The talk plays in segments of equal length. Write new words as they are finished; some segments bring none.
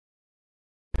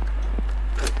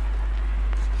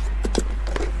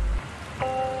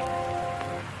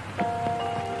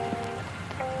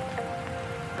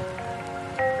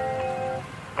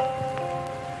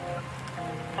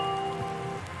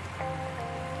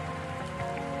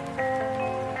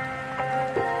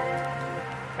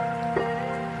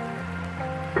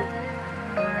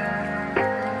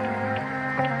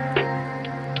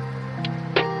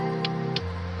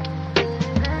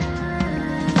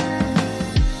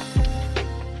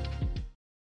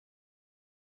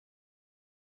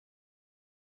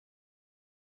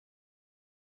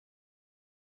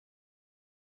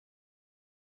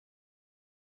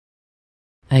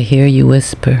I hear you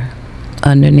whisper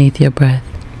underneath your breath.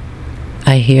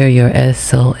 I hear your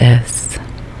SOS.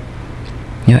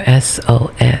 Your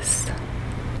SOS.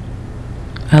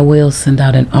 I will send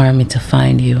out an army to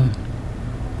find you.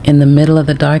 In the middle of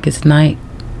the darkest night,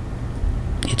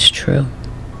 it's true.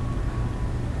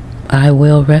 I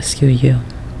will rescue you.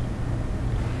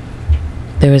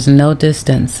 There is no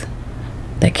distance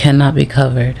that cannot be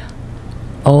covered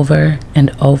over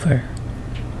and over.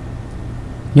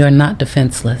 You're not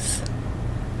defenseless.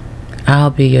 I'll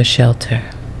be your shelter.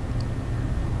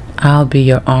 I'll be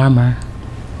your armor.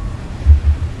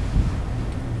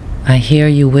 I hear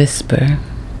you whisper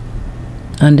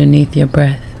underneath your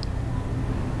breath.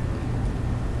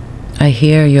 I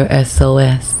hear your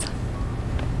SOS.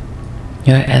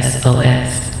 Your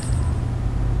SOS.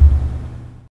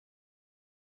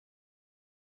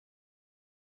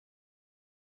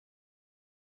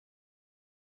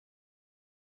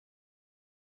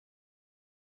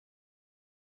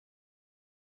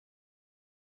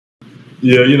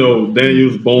 Yeah, Daniel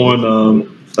was born.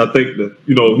 I think that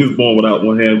he was born without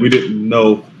one hand. We didn't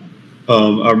know.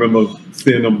 I remember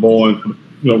seeing him born.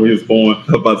 When he was born. I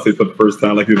was about to say for the first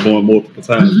time, like he was born multiple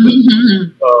times.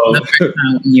 The first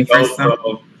time when you first saw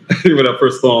him. When I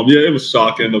first saw him, yeah, it was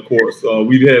shocking. Of course,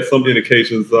 we had some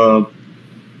indications that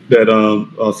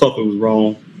something was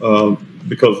wrong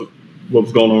because of what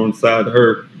was going on inside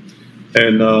her,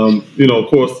 and of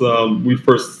course,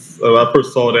 I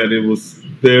first saw that it was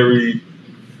very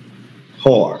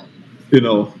hard,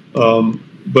 but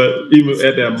even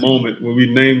at that moment when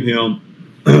we named him,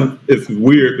 it's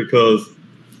weird because,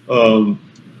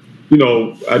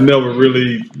 I never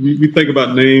really, we think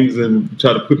about names and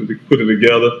try to put it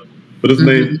together, but his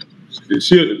name,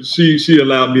 she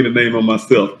allowed me to name him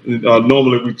myself.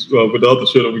 Normally with the other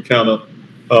children, we kind of,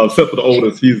 except for the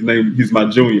oldest, he's my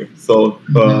junior. So,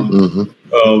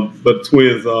 but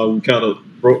twins, we kind of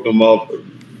broke them off.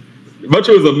 My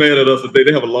children are mad at us if they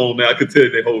have a long name. I could tell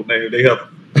you their whole name. They have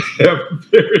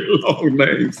very long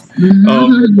names. And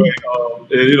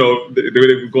they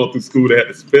were going through school, they had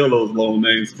to spell those long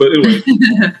names. But anyway,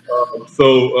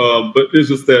 but it's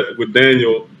just that with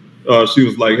Daniel, she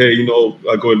was like, hey, I go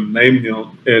ahead and name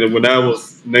him. And when I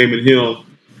was naming him,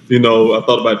 I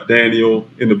thought about Daniel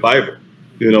in the Bible,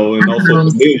 and also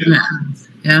Cornelius.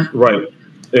 Yeah. Right.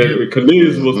 And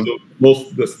Cornelius was the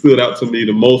most that stood out to me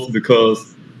the most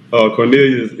because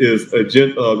Cornelius is a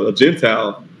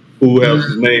Gentile who has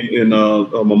his name in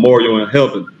a memorial in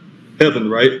heaven,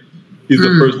 right? He's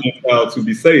the first Gentile to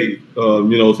be saved. So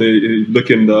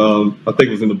looking, I think it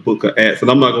was in the book of Acts, and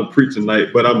I'm not going to preach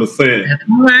tonight, but I'm just saying,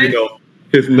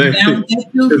 his name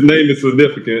is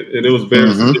significant, and it was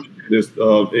very significant,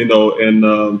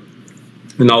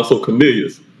 and also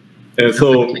Cornelius. And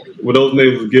so when those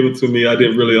names were given to me, I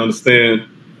didn't really understand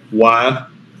why.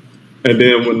 And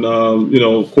then when,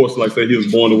 of course, like I said, he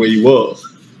was born the way he was.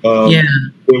 When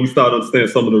we started understanding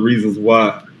some of the reasons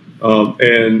why.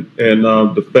 And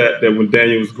the fact that when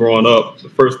Daniel was growing up, the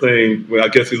first thing, I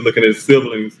guess he was looking at his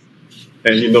siblings,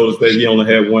 and he noticed that he only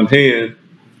had one hand.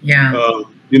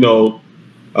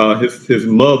 His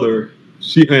mother,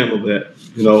 she handled that.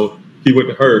 He went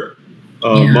to her,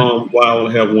 Mom, why I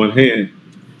only have one hand?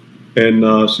 And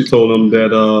she told him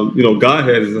that, God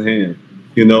has his hand,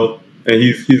 and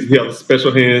he has a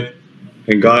special hand,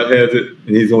 and God has it,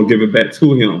 and he's going to give it back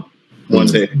to him one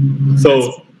day.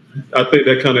 So I think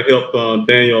that kind of helped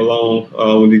Daniel along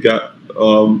when he got,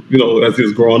 as he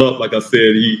was growing up. Like I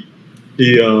said,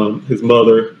 his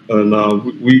mother, and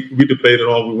we debated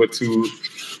on. We went to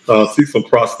see some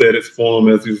prosthetics for him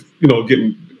as he's,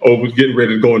 getting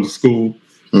ready to go into school.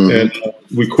 And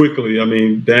we quickly,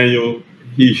 Daniel,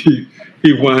 he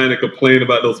whined and complained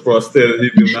about those prosthetics. He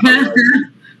did not.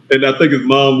 And I think his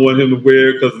mom wanted him to wear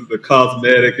it because of the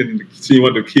cosmetic, and she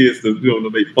wanted the kids to, to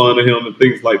make fun of him and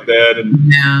things like that. And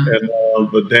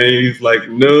but Dane's like,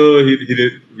 no, he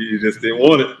just didn't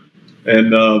want it.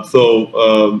 And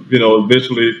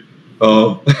eventually,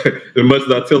 as much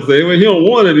as I tell her, hey, well, he don't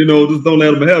want it, just don't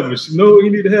let him have it. She, no, he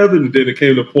need to have it. And then it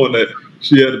came to the point that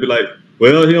she had to be like,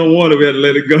 well, he don't want it. We had to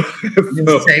let it go.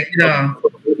 Just take it off.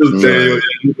 Daniel,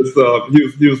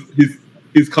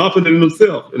 he's confident in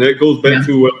himself, and that goes back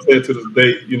to what I said to this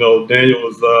day. Daniel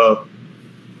was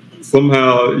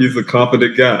somehow he's a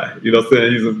confident guy. He's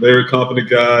a very confident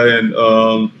guy, and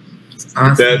awesome.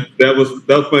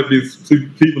 that might be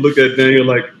people look at Daniel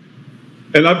like.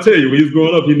 And I tell you, when he was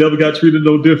growing up, he never got treated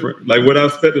no different. Like what I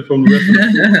expected from the rest of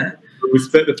the people,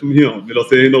 respected from him.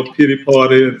 Say ain't no pity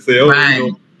party and say,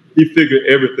 oh, he figured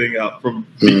everything out from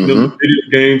beating them video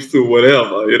games to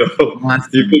whatever. He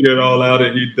figured it all out,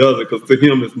 and he does it because to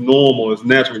him it's normal, it's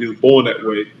natural. He was born that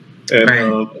way,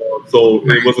 And so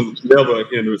it wasn't never a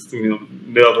hindrance to him.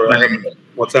 Never. I haven't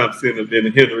one time seen it being a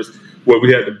hindrance where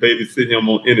we had to babysit him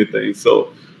on anything.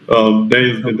 So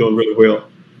Daniel's been doing really well.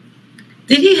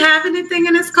 Did he have anything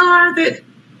in his car that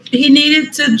he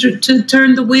needed to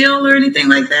turn the wheel or anything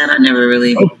like that? I never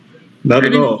really. Oh, not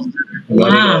at all. Wow.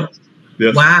 Not at all.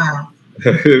 Yes. Wow.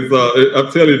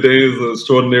 I'm telling you, Daniel's an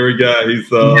extraordinary guy.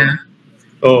 He's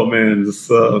oh man, just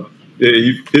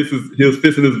he was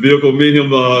fixing his vehicle. Me and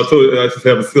him, I just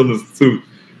have a similar too.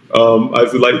 I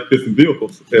used to like fixing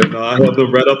vehicles, and I had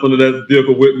them right up under that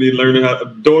vehicle with me, learning how.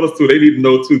 Daughters too, they need to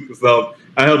know too, because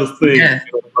I have this thing. Yes.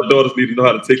 You know, my daughters need to know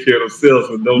how to take care of themselves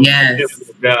and don't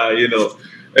the guy, you know.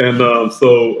 And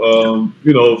so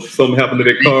you know, something happened to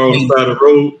their car on the side of the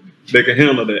road, they can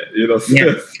handle that, you know.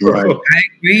 Yes. So, right. I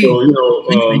agree. So you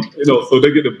know, so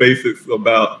they get the basics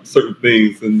about certain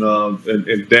things, and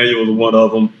Daniel was one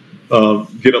of them.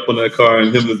 Get up on that car,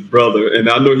 and him and his brother, and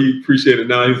I know he appreciated it.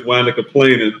 Now he's whining,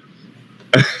 complaining.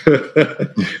 No,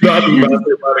 I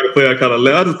kind of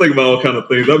laugh. I just think about all kind of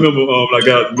things. I remember when I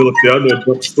got out of the military. I know a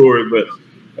bunch of story, but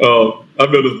I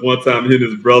remember this one time he and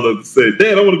his brother said,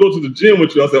 "Dad, I want to go to the gym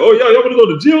with you." I said, "Oh yeah, y'all want to go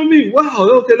to the gym with me? Wow,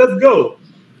 okay, let's go."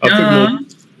 I took him on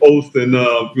post, and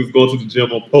we was going to the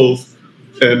gym on post,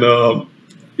 and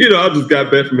you know, I just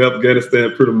got back from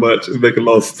Afghanistan pretty much, and make a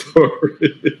long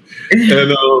story.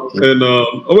 and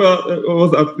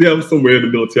well, I was somewhere in the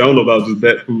military. I don't know if I was just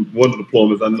back from one of the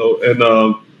deployments, I know.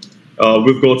 And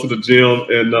we was going to the gym,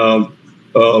 and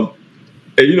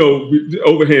you know,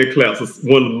 overhand claps is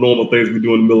one of the normal things we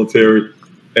do in the military.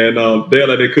 And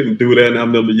they couldn't do that, and I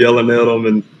remember yelling at them,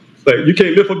 and like, you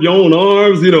can't lift up your own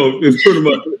arms, you know. It's pretty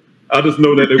much. I just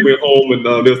know that they went home, and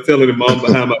they was telling their mom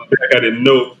behind my back. I didn't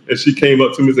know, and she came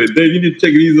up to me and said, "Dave, you need to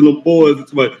take it easy on them boys."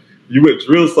 It's like, you went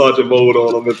drill sergeant mode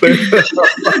on them and things. But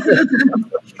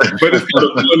it's kind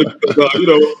of funny because, you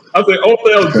know, I say all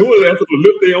they was doing is to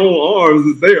lift their own arms.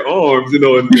 It's their arms, you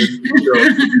know, and you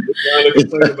know,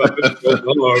 complain about lifting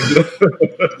arms. You know?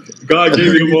 God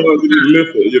gave you them arms, you didn't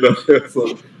lift it, you know. So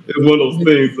it's one of those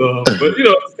things. But you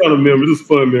know, it's kind of memories, just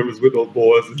fun memories with those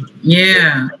boys.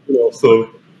 Yeah. You know, so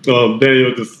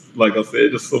Daniel, just like I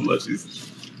said, just so much.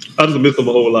 I just miss him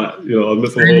a whole lot. You know, I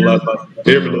miss him a whole lot about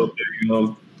every little thing. You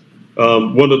know.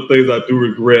 One of the things I do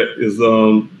regret is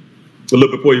a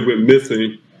little before he went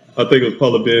missing, I think it's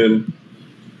probably been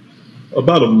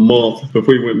about a month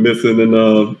before he went missing.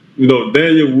 And, you know,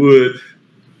 Daniel would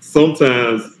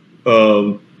sometimes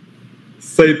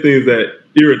say things that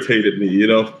irritated me, you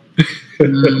know.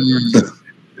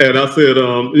 And I said,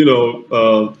 you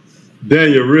know,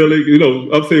 Daniel, really, you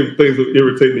know, I'm saying things that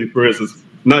irritate me, for instance,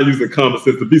 not using common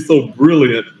sense. To be so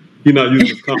brilliant, he's not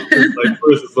using common sense. Like,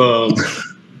 for instance,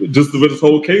 just with this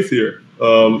whole case here,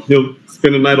 he'll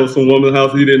spend the night on some woman's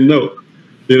house he didn't know.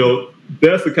 You know,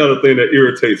 that's the kind of thing that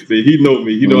irritates me. He know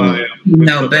me. He know how I am.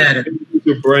 No better. Use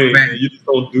your brain, and you just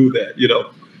don't do that. You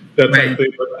know, that type of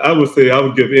thing. But I would say I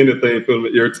would give anything for him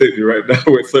to irritate me right now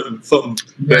with something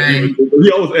that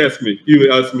he always asks me. He would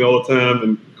ask me all the time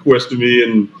and question me,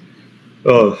 and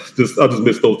I just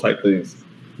miss those type things.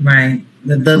 Right.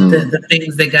 The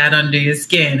things that got under your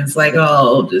skin. It's like,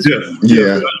 oh, just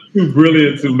too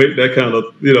brilliant to make that kind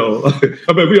of, you know.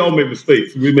 I mean, we all make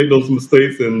mistakes. We make those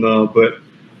mistakes, and but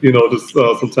you know, just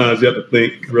sometimes you have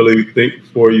to really think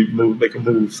before you make a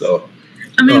move. So,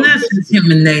 I mean, that's just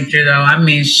human nature, though. I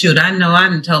mean, shoot, I know I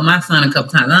done told my son a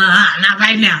couple times, not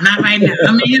right now, not right now.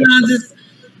 I mean, you know, just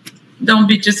don't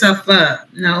beat yourself up.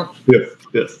 No.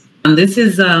 Yes. This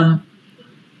is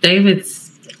David's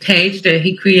page that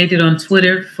he created on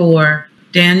Twitter for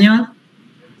Daniel.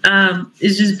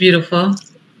 It's just beautiful.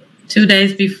 2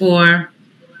 days before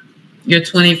your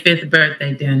 25th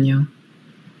birthday, Daniel.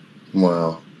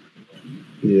 Wow.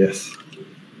 Yes.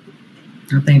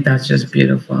 I think that's just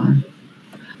beautiful.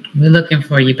 We're looking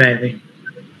for you, baby.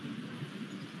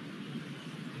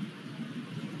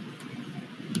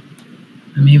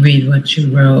 Let me read what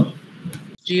you wrote.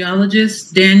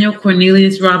 Geologist Daniel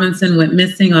Cornelius Robinson went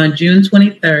missing on June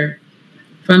 23rd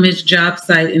from his job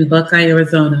site in Buckeye,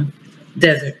 Arizona,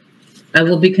 desert. I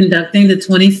will be conducting the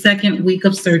 22nd week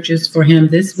of searches for him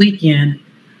this weekend,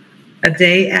 a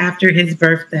day after his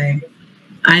birthday.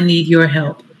 I need your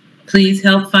help. Please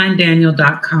help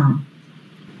finddaniel.com.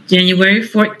 January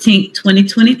 14th,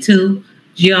 2022,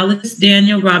 geologist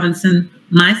Daniel Robinson,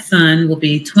 my son, will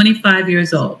be 25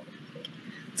 years old.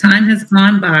 Time has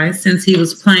gone by since he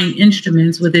was playing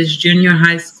instruments with his junior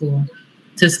high school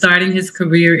to starting his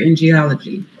career in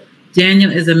geology.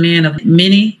 Daniel is a man of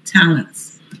many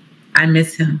talents. I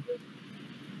miss him.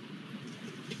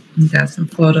 We got some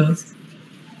photos.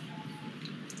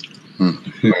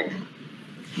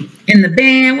 In the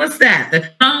band, what's that? The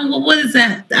phone? What is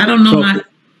that? I don't know my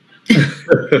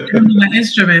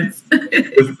instruments.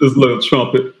 this little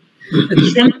trumpet.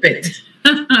 The trumpet.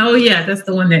 Oh yeah, that's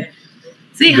the one that.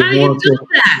 See, how do you do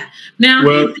that? Now,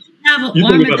 well, he didn't have an you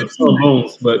arm think about the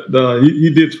trombones, but he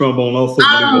did trombone also.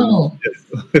 Oh, yes.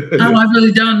 Oh, I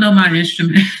really don't know my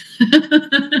instrument.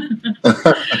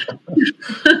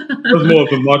 That's more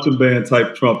of a marching band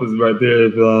type trumpets right there.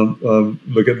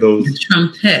 Look at those. The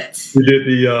trumpet. He did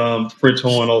the French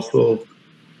horn also.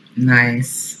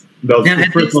 Nice. That was now, the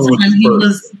at French this horn time,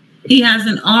 he has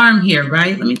an arm here,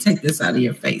 right? Let me take this out of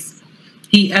your face.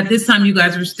 At this time, you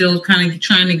guys were still kind of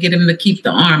trying to get him to keep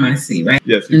the arm, I see, right?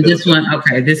 Yes. And this one,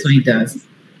 okay, this one he does.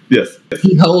 Yes.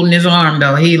 He's holding his arm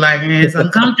though. He like, man, it's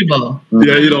uncomfortable.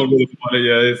 Yeah, you don't really want it.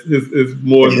 Yeah, it's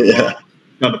more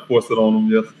kind of force it on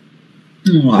him. Yes.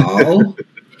 Wow,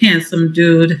 handsome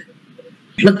dude.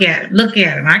 Look at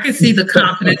him. I can see the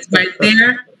confidence right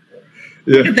there.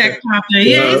 Yeah. Look at that confidence.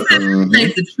 Yeah, he said,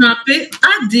 "Take the trumpet."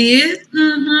 I did.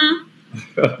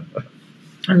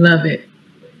 I love it.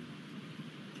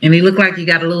 And he looked like he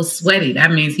got a little sweaty. That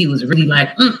means he was really like,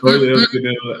 on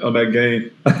that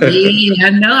game. Yeah, I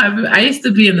know. I used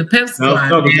to be in the pep squad. I was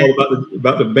talking all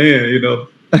about the band, you know.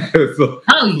 So,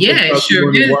 oh yeah, it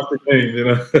sure is. Watch the game, you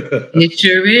know. It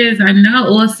sure is. I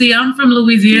know. Well, see, I'm from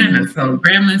Louisiana, so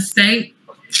Grambling State.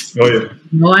 Oh yeah.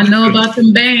 No, I know about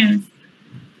them bands.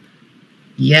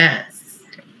 Yes.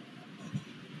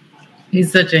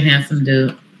 He's such a handsome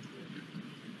dude.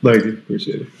 Thank you.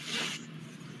 Appreciate it.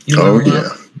 Yeah.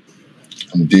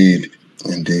 Indeed.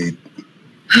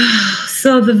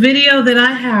 So the video that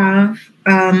I have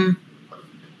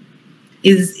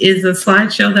is a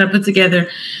slideshow that I put together,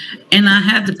 and I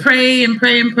had to pray and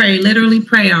pray and pray, literally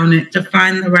pray on it to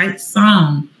find the right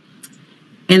song.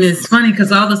 And it's funny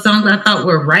because all the songs I thought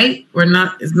were right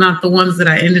is not the ones that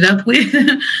I ended up with.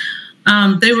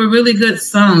 They were really good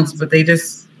songs, but I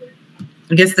guess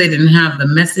they didn't have the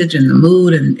message and the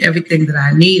mood and everything that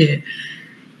I needed.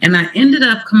 And I ended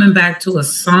up coming back to a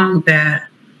song that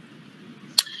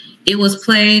it was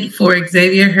played for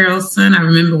Xavier Harrelson. I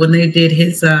remember when they did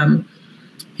his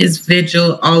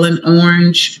vigil, all in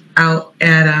orange, out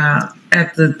at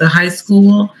the high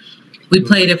school. We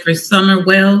played it for Summer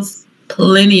Wells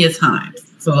plenty of times.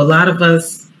 So a lot of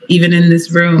us, even in this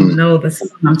room, know the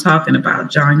song I'm talking about.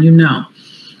 John, you know.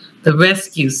 The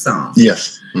rescue song.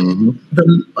 Yes.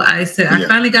 I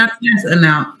finally got past it.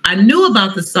 Now I knew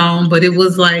about the song, but it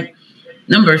was like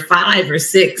number 5 or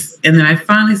 6. And then I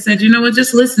finally said, you know what,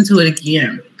 just listen to it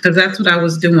again. Because that's what I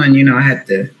was doing. You know, I had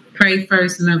to pray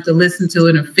first and I have to listen to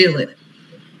it and feel it.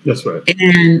 That's right.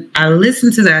 And I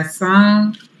listened to that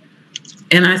song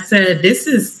and I said, this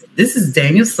is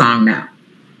Daniel's song now.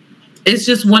 It's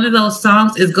just one of those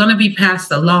songs is going to be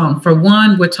passed along. For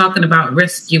one, we're talking about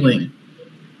rescuing.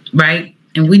 Right?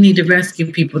 And we need to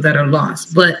rescue people that are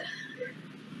lost. But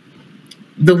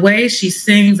the way she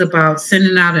sings about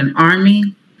sending out an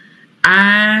army,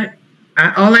 all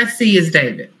I see is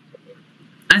David.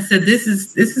 I said, this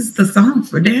is the song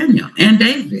for Daniel and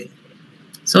David.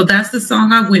 So that's the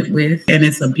song I went with. And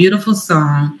it's a beautiful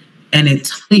song and it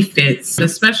totally fits,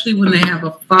 especially when they have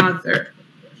a father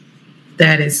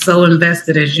that is so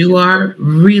invested as you are,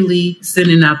 really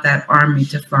sending out that army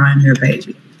to find their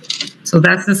baby. So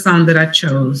that's the song that I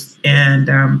chose, and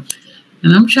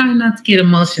I'm trying not to get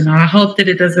emotional. I hope that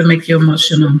it doesn't make you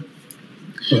emotional.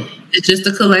 It's just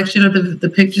a collection of the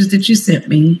pictures that you sent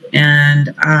me.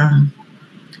 And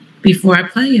before I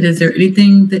play it, is there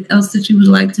anything else that you would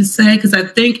like to say? Because I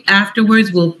think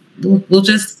afterwards we'll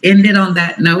just end it on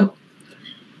that note.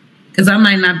 Because I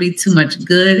might not be too much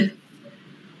good.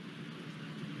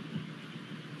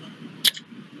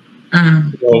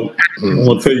 Well, I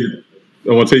want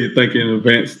to tell you thank you in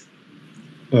advance.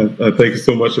 Thank you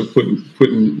so much for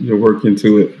putting your work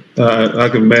into it. I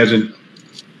can imagine,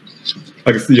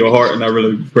 I can see your heart, and I'm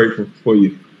really grateful for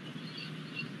you.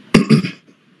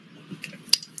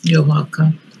 You're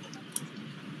welcome.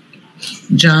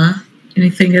 John,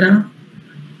 anything at all?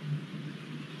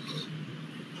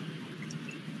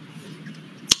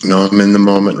 No, I'm in the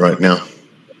moment right now.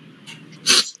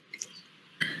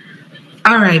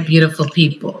 All right, beautiful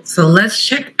people. So let's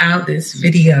check out this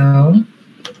video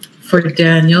for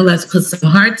Daniel. Let's put some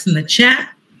hearts in the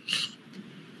chat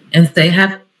and say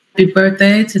happy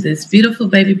birthday to this beautiful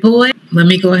baby boy. Let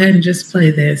me go ahead and just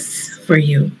play this for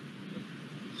you.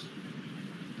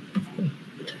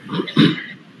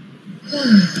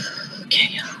 Okay,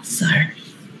 y'all, sorry.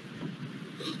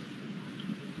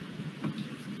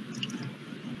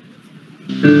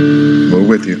 We're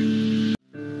with you.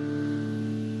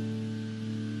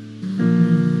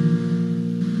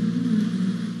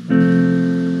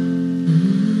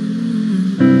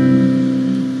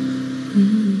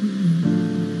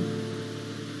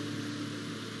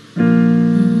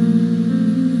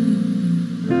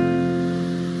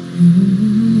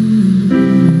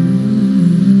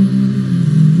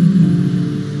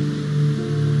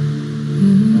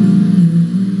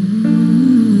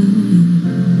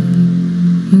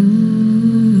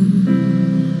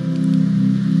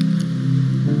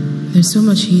 There's so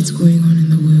much hate going on in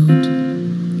the world.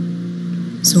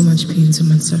 So much pain, so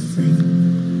much suffering.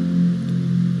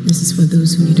 This is for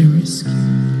those who need a rescue.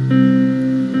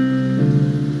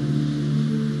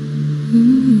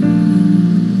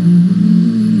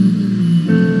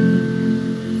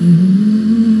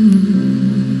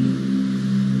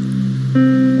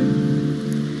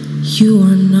 You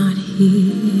are not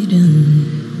hidden.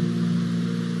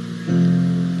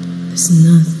 There's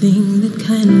nothing that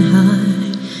can hide.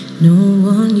 No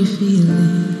one you feel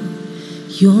it.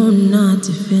 You're not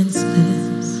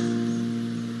defenseless.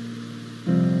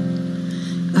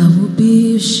 I will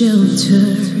be your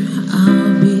shelter.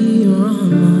 I'll be your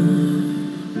armor.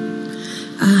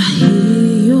 I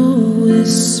hear your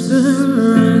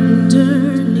whisper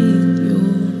underneath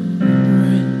your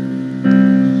breath.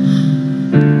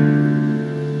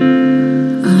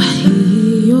 I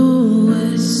hear your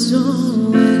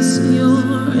SOS, your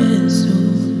SOS.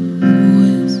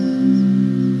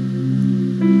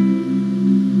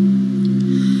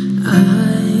 I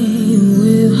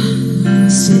will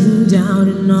send out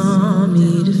an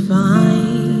army to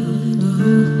find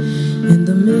you in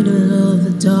the middle of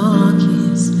the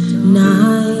darkest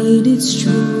night. It's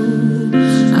true,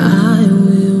 I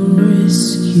will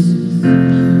rescue you.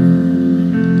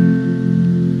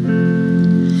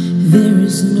 There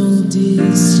is no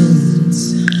distance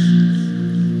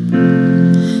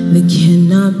that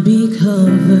cannot be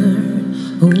covered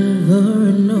over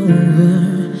and over.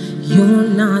 You're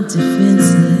not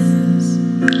defenseless.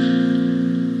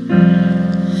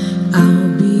 I'll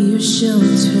be your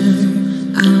shelter.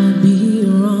 I'll be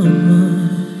your armor.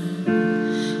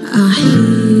 I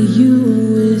hear you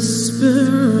whisper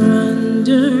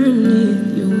underneath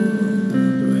your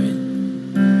breath.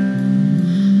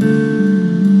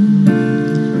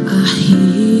 I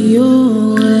hear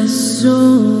your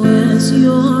SOS,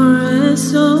 your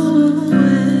SOS.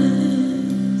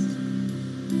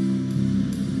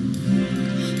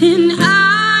 And I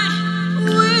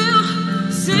will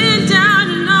send out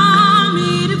an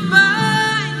army to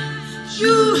find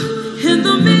you in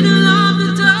the middle of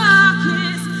the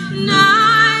darkest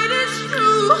night. It's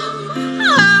true,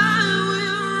 I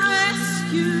will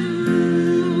rescue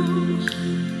you.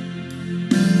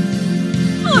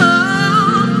 Oh,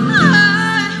 I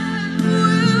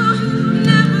will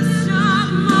never stop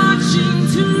marching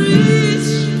to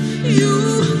reach you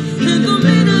in the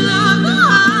middle of the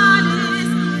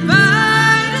hardest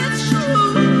fight. It's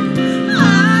true, I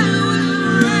will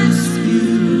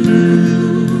rescue you.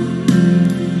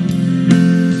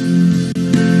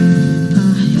 I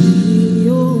hear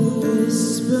your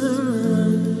whisper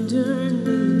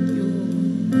underneath your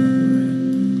breath.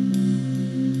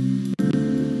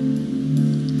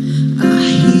 I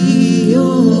hear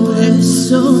your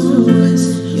SOS,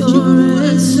 your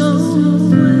SOS.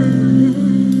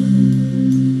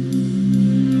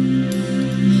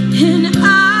 And I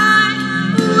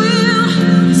will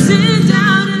send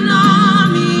out an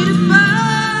army to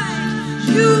find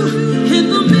you in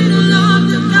the middle of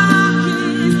the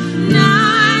darkest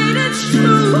night. It's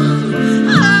true,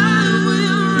 I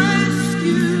will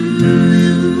rescue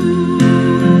you.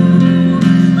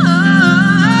 Oh,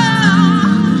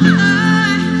 I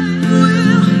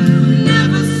will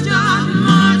never stop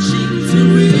marching to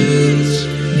reach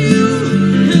you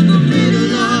in the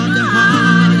middle of the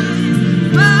hardest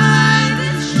fight.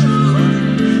 It's true,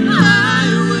 I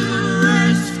will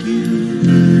rescue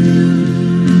you.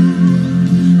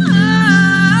 Oh,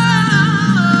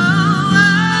 I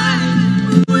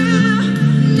will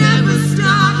never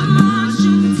stop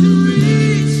marching to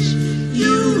reach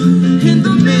you in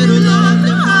the middle of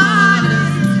the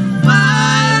hardest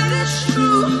fight. It's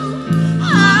true, I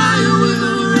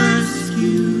will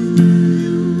rescue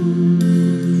you.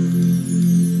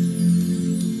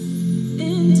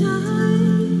 And I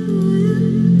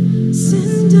will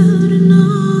send out an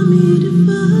army to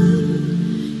find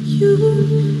you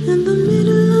in the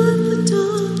middle of the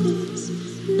darkest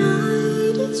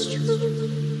night. It's true,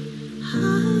 I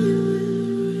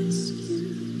will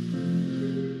rescue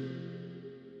you.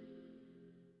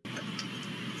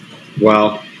 Wow.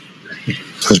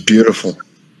 That's beautiful.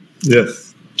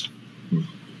 Yes.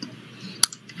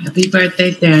 Happy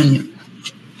birthday, Daniel.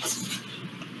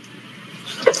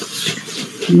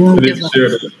 You I won't need give to up. share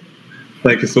that.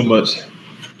 Thank you so much.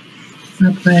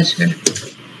 My pleasure.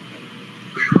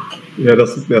 Yeah,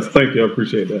 that's thank you. I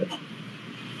appreciate that.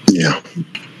 Yeah.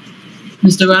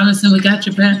 Mr. Robinson, we got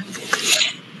your back.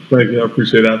 Thank you. I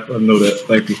appreciate that. I know that.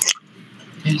 Thank you.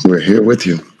 We're here with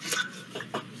you.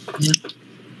 Yeah.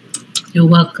 You're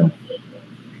welcome.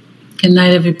 Good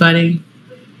night, everybody.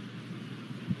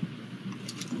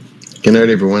 Good night,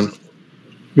 everyone.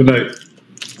 Good night.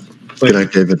 Good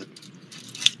night, David.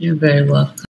 You're very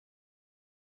welcome.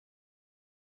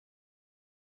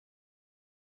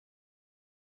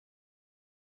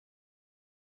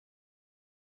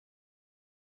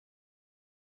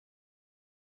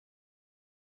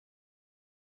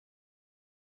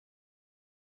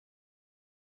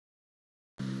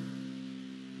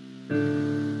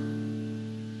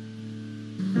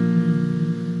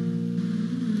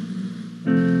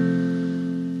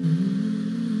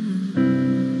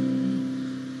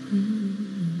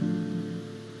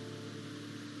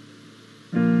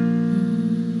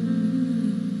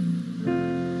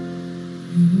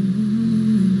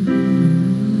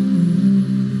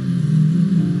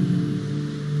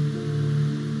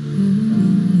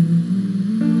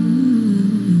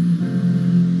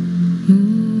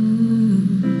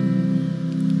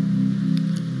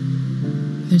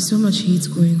 There's so much hate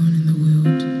going on in the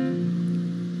world,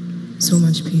 so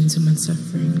much pain, so much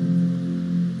suffering.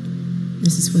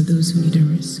 This is for those who need a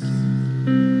rescue.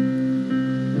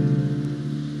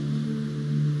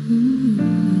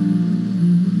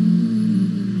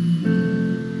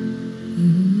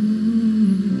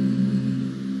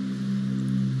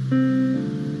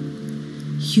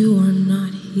 You are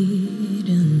not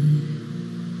hidden.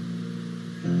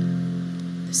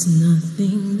 There's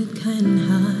nothing that can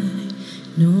hide.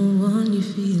 No one you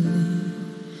feel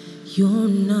it. You're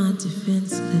not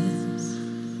defenseless.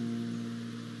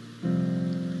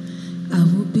 I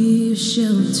will be your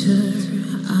shelter.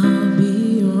 I'll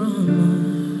be your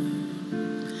armor.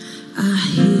 I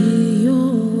hear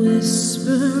your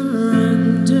whisper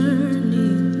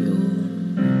underneath your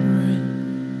breath.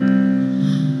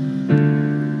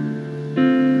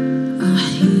 I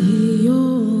hear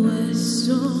your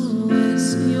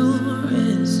SOS, your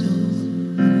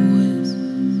SOS.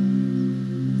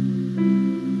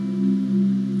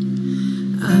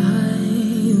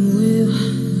 I will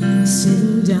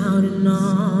send out an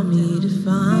army to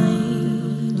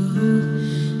find you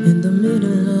in the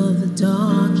middle of the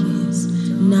darkest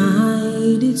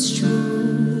night. It's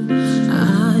true,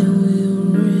 I will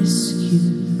rescue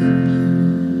you.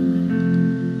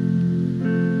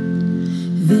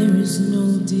 There is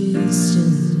no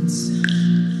distance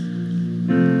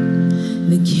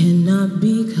that cannot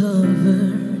be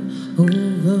covered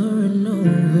over and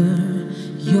over.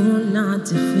 You're not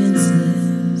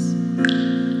defenseless.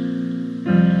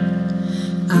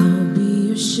 I'll be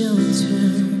your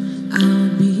shelter.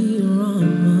 I'll be your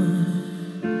armor.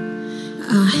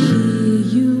 I hear